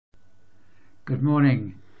Good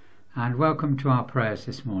morning and welcome to our prayers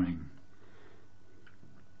this morning.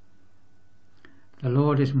 The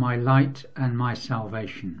Lord is my light and my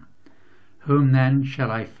salvation. Whom then shall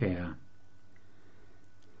I fear?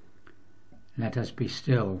 Let us be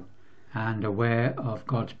still and aware of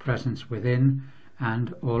God's presence within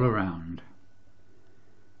and all around.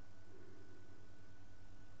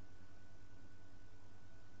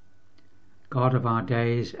 God of our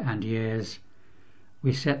days and years,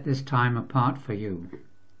 we set this time apart for you.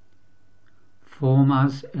 Form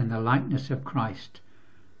us in the likeness of Christ,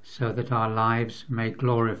 so that our lives may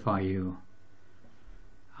glorify you.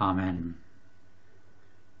 Amen.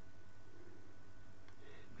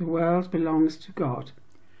 The world belongs to God,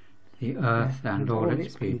 The earth and all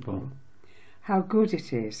its people. How good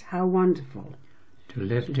it is, how wonderful, To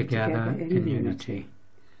live together in unity.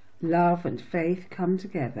 Love and faith come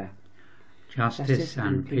together. Justice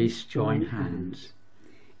and peace join hands.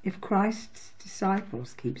 If Christ's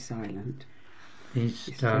disciples keep silent,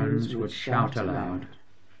 These stones would shout aloud,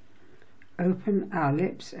 Open our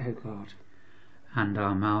lips, O God, and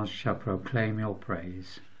our mouths shall proclaim your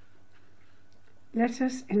praise. Let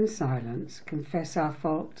us in silence confess our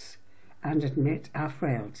faults and admit our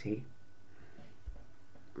frailty.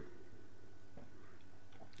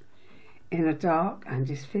 In a dark and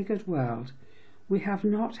disfigured world, we have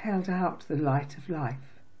not held out the light of life.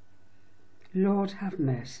 Lord, have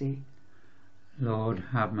mercy. Lord,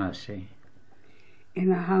 have mercy.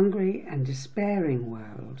 In a hungry and despairing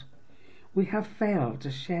world, we have failed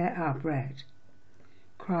to share our bread.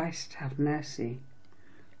 Christ, have mercy.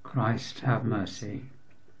 Christ, have mercy.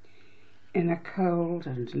 In a cold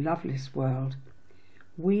and loveless world,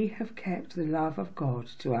 we have kept the love of God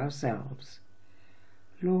to ourselves.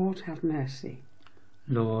 Lord, have mercy.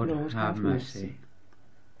 Lord, have mercy.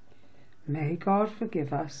 May God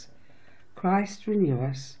forgive us, Christ renew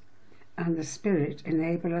us, and the Spirit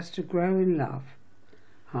enable us to grow in love.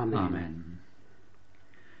 Amen. Amen.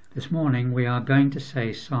 This morning we are going to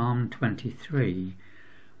say Psalm 23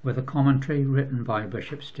 with a commentary written by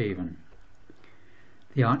Bishop Stephen.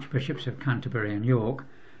 The Archbishops of Canterbury and York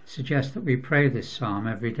suggest that we pray this psalm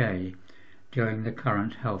every day during the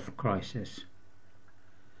current health crisis.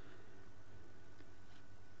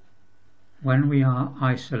 When we are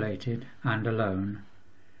isolated and alone,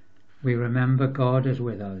 we remember God is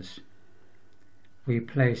with us. We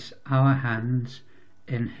place our hands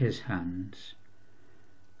in his hands.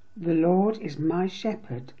 The Lord is my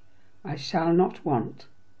shepherd, I shall not want.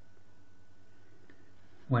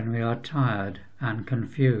 When we are tired and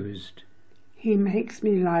confused, he makes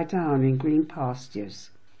me lie down in green pastures.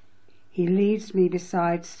 He leads me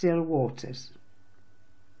beside still waters.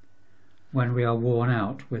 when we are worn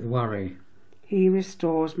out with worry, he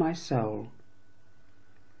restores my soul.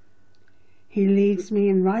 He leads me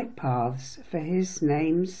in right paths for his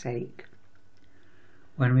name's sake.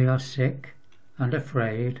 when we are sick and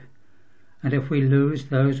afraid, and if we lose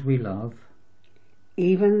those we love,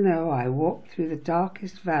 Even though I walk through the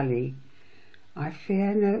darkest valley, I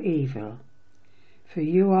fear no evil, for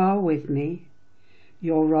you are with me.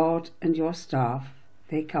 Your rod and your staff,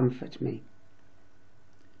 they comfort me.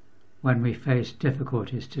 when we face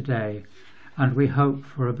difficulties today and we hope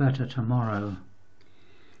for a better tomorrow,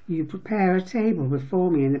 You prepare a table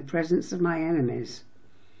before me in the presence of my enemies.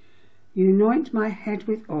 You anoint my head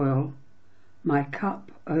with oil, my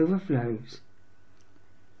cup overflows.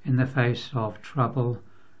 in the face of trouble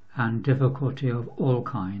and difficulty of all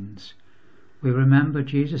kinds, we remember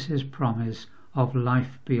Jesus' promise of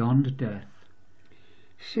life beyond death.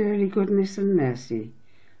 Surely goodness and mercy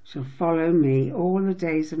shall follow me all the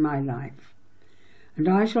days of my life, and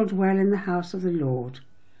I shall dwell in the house of the Lord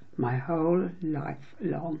my whole life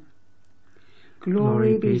long.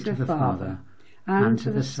 Glory be to the Father, and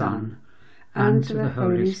to the Son, and to the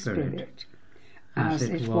Holy Spirit, as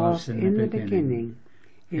it was in the beginning,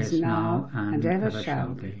 is now, and ever shall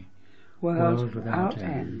be, world without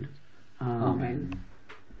end. Amen.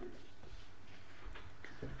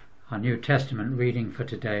 Our New Testament reading for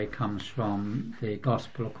today comes from the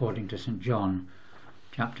Gospel according to St. John,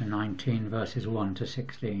 chapter 19, verses 1 to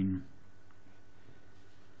 16.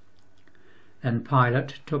 Then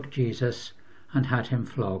Pilate took Jesus and had him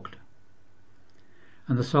flogged.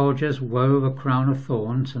 And the soldiers wove a crown of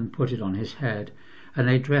thorns and put it on his head, and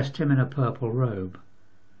they dressed him in a purple robe.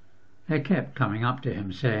 They kept coming up to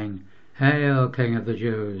him, saying, "Hail, King of the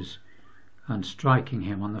Jews!" and striking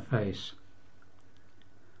him on the face.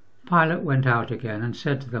 Pilate went out again and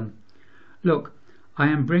said to them, "Look, I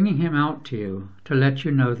am bringing him out to you, to let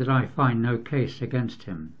you know that I find no case against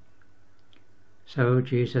him." So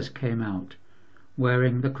Jesus came out,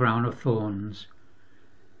 wearing the crown of thorns,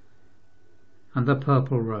 and the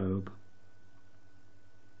purple robe.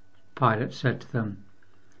 Pilate said to them,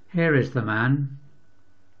 "Here is the man."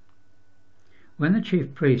 When the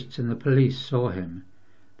chief priests and the police saw him,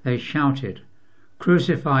 they shouted,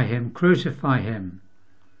 "Crucify him! Crucify him!"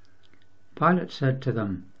 Pilate said to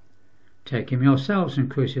them, "Take him yourselves and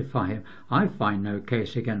crucify him. I find no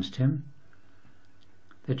case against him."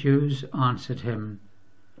 The Jews answered him,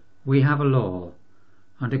 "We have a law,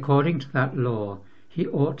 and according to that law he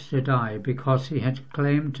ought to die because he had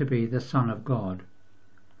claimed to be the Son of God."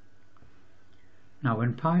 Now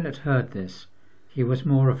when Pilate heard this, he was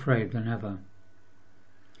more afraid than ever.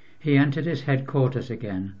 He entered his headquarters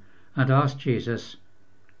again and asked Jesus,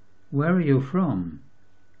 "Where are you from?"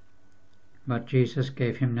 But Jesus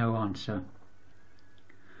gave him no answer.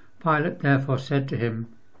 Pilate therefore said to him,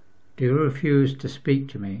 "Do you refuse to speak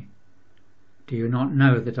to me? Do you not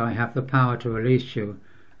know that I have the power to release you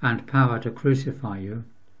and power to crucify you?"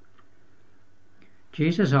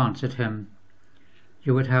 Jesus answered him,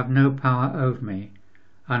 "You would have no power over me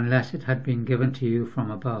unless it had been given to you from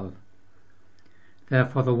above.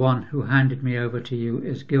 Therefore the one who handed me over to you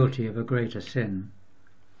is guilty of a greater sin."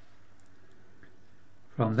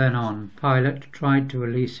 From then on, Pilate tried to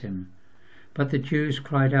release him, but the Jews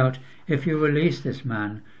cried out, "If you release this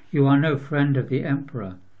man, you are no friend of the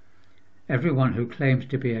emperor. Everyone who claims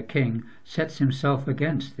to be a king sets himself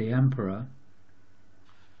against the emperor."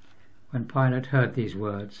 When Pilate heard these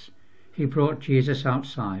words, he brought Jesus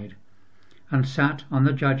outside and sat on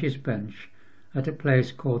the judge's bench at a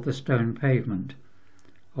place called the Stone Pavement,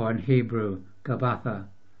 or in Hebrew, Gabbatha.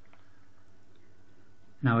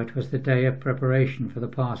 Now it was the day of preparation for the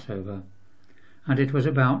Passover, and it was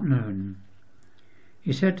about noon.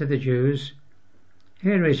 He said to the Jews,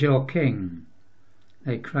 "Here is your king."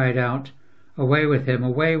 They cried out, "Away with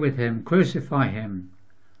him, crucify him."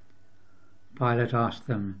 Pilate asked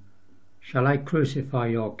them, "Shall I crucify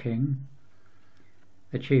your king?"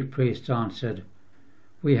 The chief priests answered,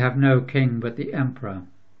 "We have no king but the emperor."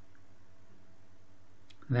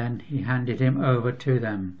 Then he handed him over to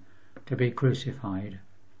them to be crucified.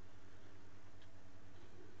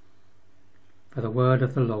 For the word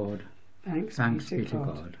of the Lord. Thanks be to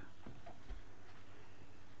God.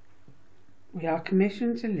 We are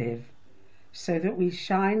commissioned to live so that we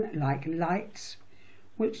shine like lights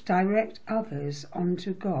which direct others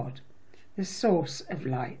onto God, the source of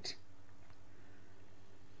light.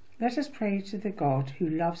 Let us pray to the God who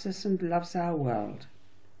loves us and loves our world.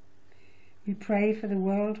 We pray for the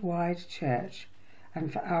worldwide church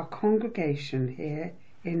and for our congregation here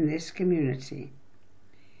in this community.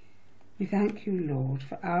 We thank you, Lord,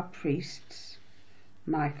 for our priests,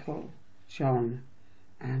 Michael, John,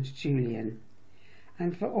 and Julian,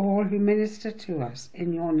 and for all who minister to us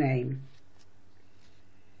in your name.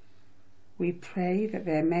 We pray that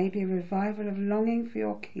there may be a revival of longing for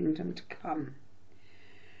your kingdom to come,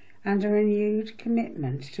 and a renewed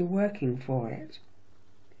commitment to working for it,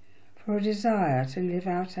 for a desire to live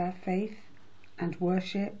out our faith and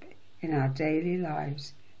worship in our daily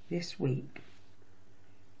lives this week.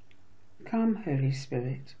 Come, Holy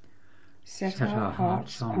Spirit, set our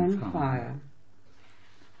hearts on fire.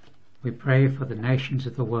 We pray for the nations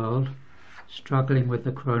of the world struggling with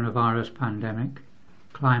the coronavirus pandemic,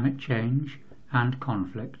 climate change and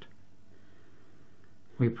conflict.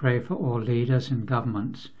 We pray for all leaders and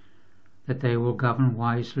governments that they will govern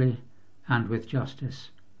wisely and with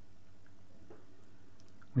justice.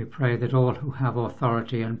 We pray that all who have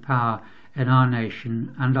authority and power in our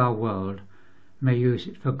nation and our world may use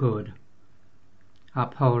it for good,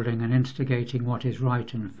 upholding and instigating what is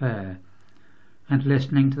right and fair, and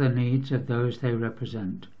listening to the needs of those they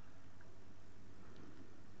represent.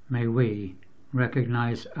 May we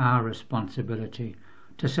recognize our responsibility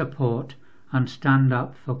to support and stand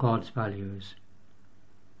up for God's values.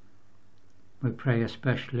 We pray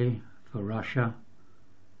especially for Russia,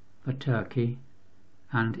 for Turkey,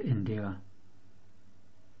 and India.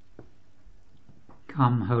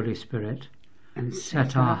 Come, Holy Spirit, and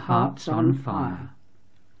set our hearts on fire.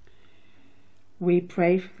 We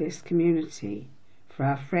pray for this community, for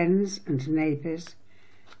our friends and neighbours,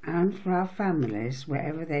 and for our families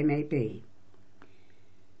wherever they may be.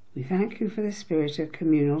 We thank you for the spirit of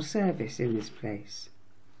communal service in this place,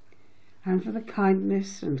 and for the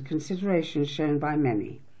kindness and consideration shown by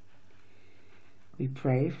many. We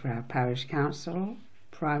pray for our parish council,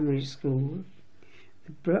 primary school,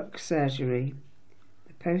 the Brook Surgery,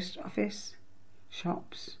 the post office,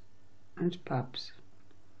 shops and pubs.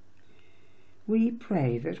 We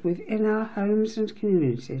pray that within our homes and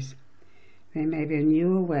communities there may be a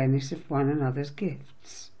new awareness of one another's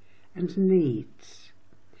gifts and needs,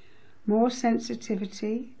 more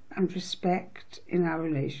sensitivity and respect in our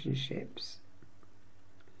relationships.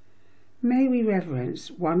 May we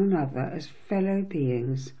reverence one another as fellow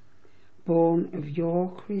beings born of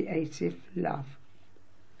your creative love.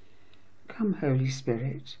 Come, Holy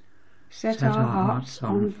Spirit, set our hearts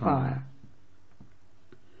on fire.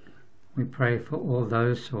 We pray for all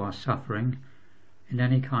those who are suffering in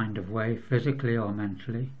any kind of way, physically or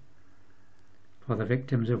mentally, for the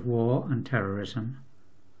victims of war and terrorism,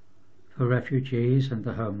 for refugees and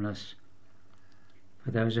the homeless,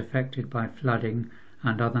 for those affected by flooding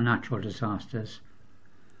and other natural disasters,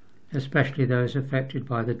 especially those affected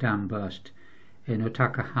by the dam burst in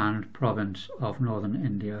Uttarakhand province of northern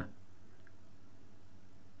India.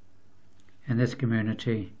 In this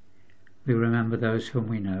community, we remember those whom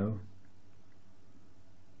we know: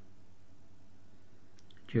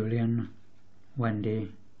 Julian,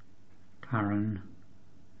 Wendy, Karen,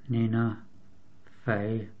 Nina,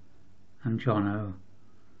 Faye, and Jono,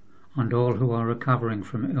 and all who are recovering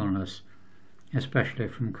from illness, especially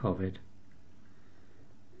from COVID.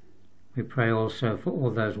 We pray also for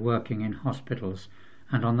all those working in hospitals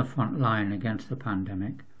and on the front line against the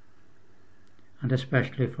pandemic, and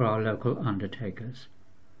especially for our local undertakers.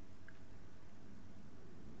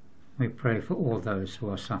 We pray for all those who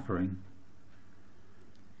are suffering.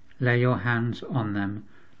 Lay your hands on them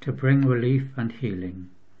to bring relief and healing,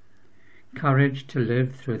 courage to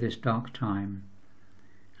live through this dark time,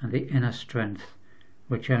 and the inner strength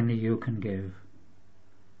which only you can give.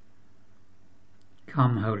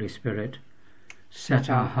 Come, Holy Spirit, set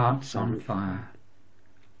our hearts on fire.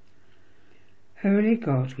 Holy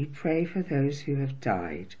God, we pray for those who have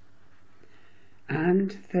died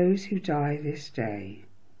and those who die this day.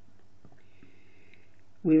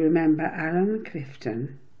 We remember Alan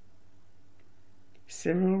Clifton,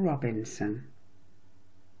 Cyril Robinson,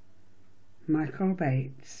 Michael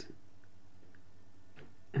Bates,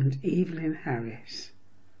 and Evelyn Harris,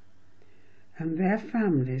 and their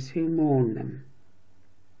families who mourn them,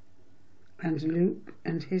 and Luke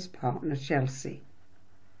and his partner Chelsea.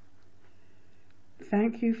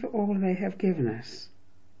 Thank you for all they have given us.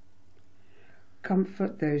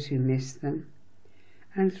 Comfort those who miss them,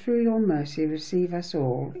 and through your mercy receive us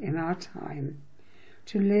all in our time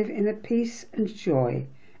to live in the peace and joy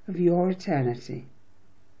of your eternity.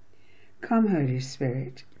 Come, Holy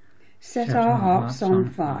Spirit, set our hearts on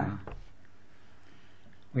fire.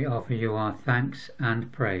 We offer you our thanks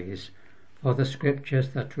and praise for the scriptures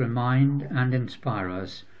that remind and inspire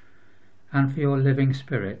us, and for your living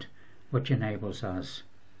Spirit which enables us.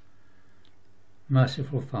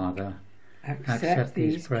 Merciful Father, accept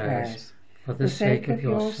these prayers for the sake of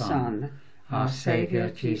your Son, our Saviour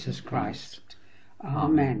Jesus Christ.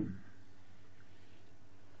 Amen.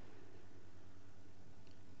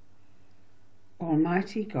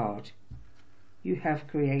 Almighty God, you have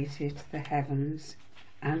created the heavens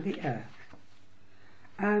and the earth,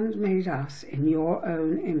 and made us in your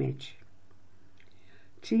own image.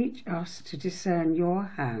 Teach us to discern your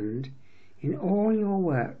hand in all your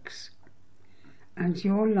works, and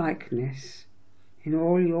your likeness in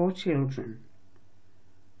all your children.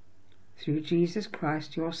 Through Jesus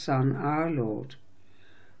Christ, your Son, our Lord,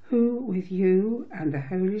 who with you and the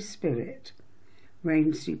Holy Spirit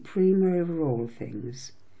reigns supreme over all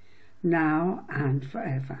things, now and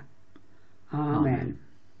forever. Amen.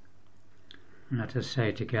 Let us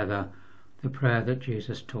say together the prayer that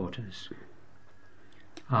Jesus taught us.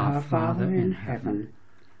 Our Father in heaven,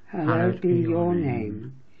 hallowed be your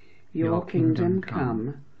name. Your kingdom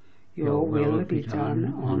come, your will be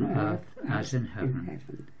done on earth as in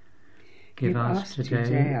heaven. Give us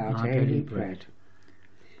today our daily bread.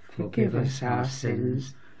 Forgive us our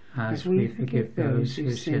sins, as we forgive those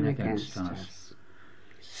who sin against us.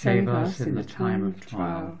 Save us in the time of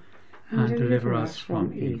trial, and deliver us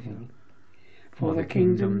from evil. For the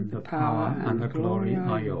kingdom, the power, and the glory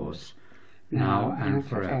are yours, now and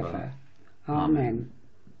forever. Amen.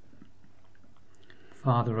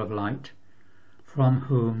 Father of light, from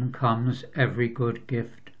whom comes every good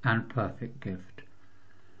gift and perfect gift,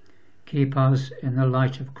 keep us in the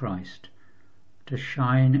light of Christ, to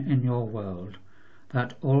shine in your world,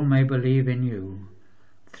 that all may believe in you,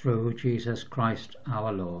 through Jesus Christ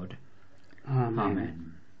our Lord. Amen.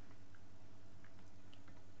 Amen.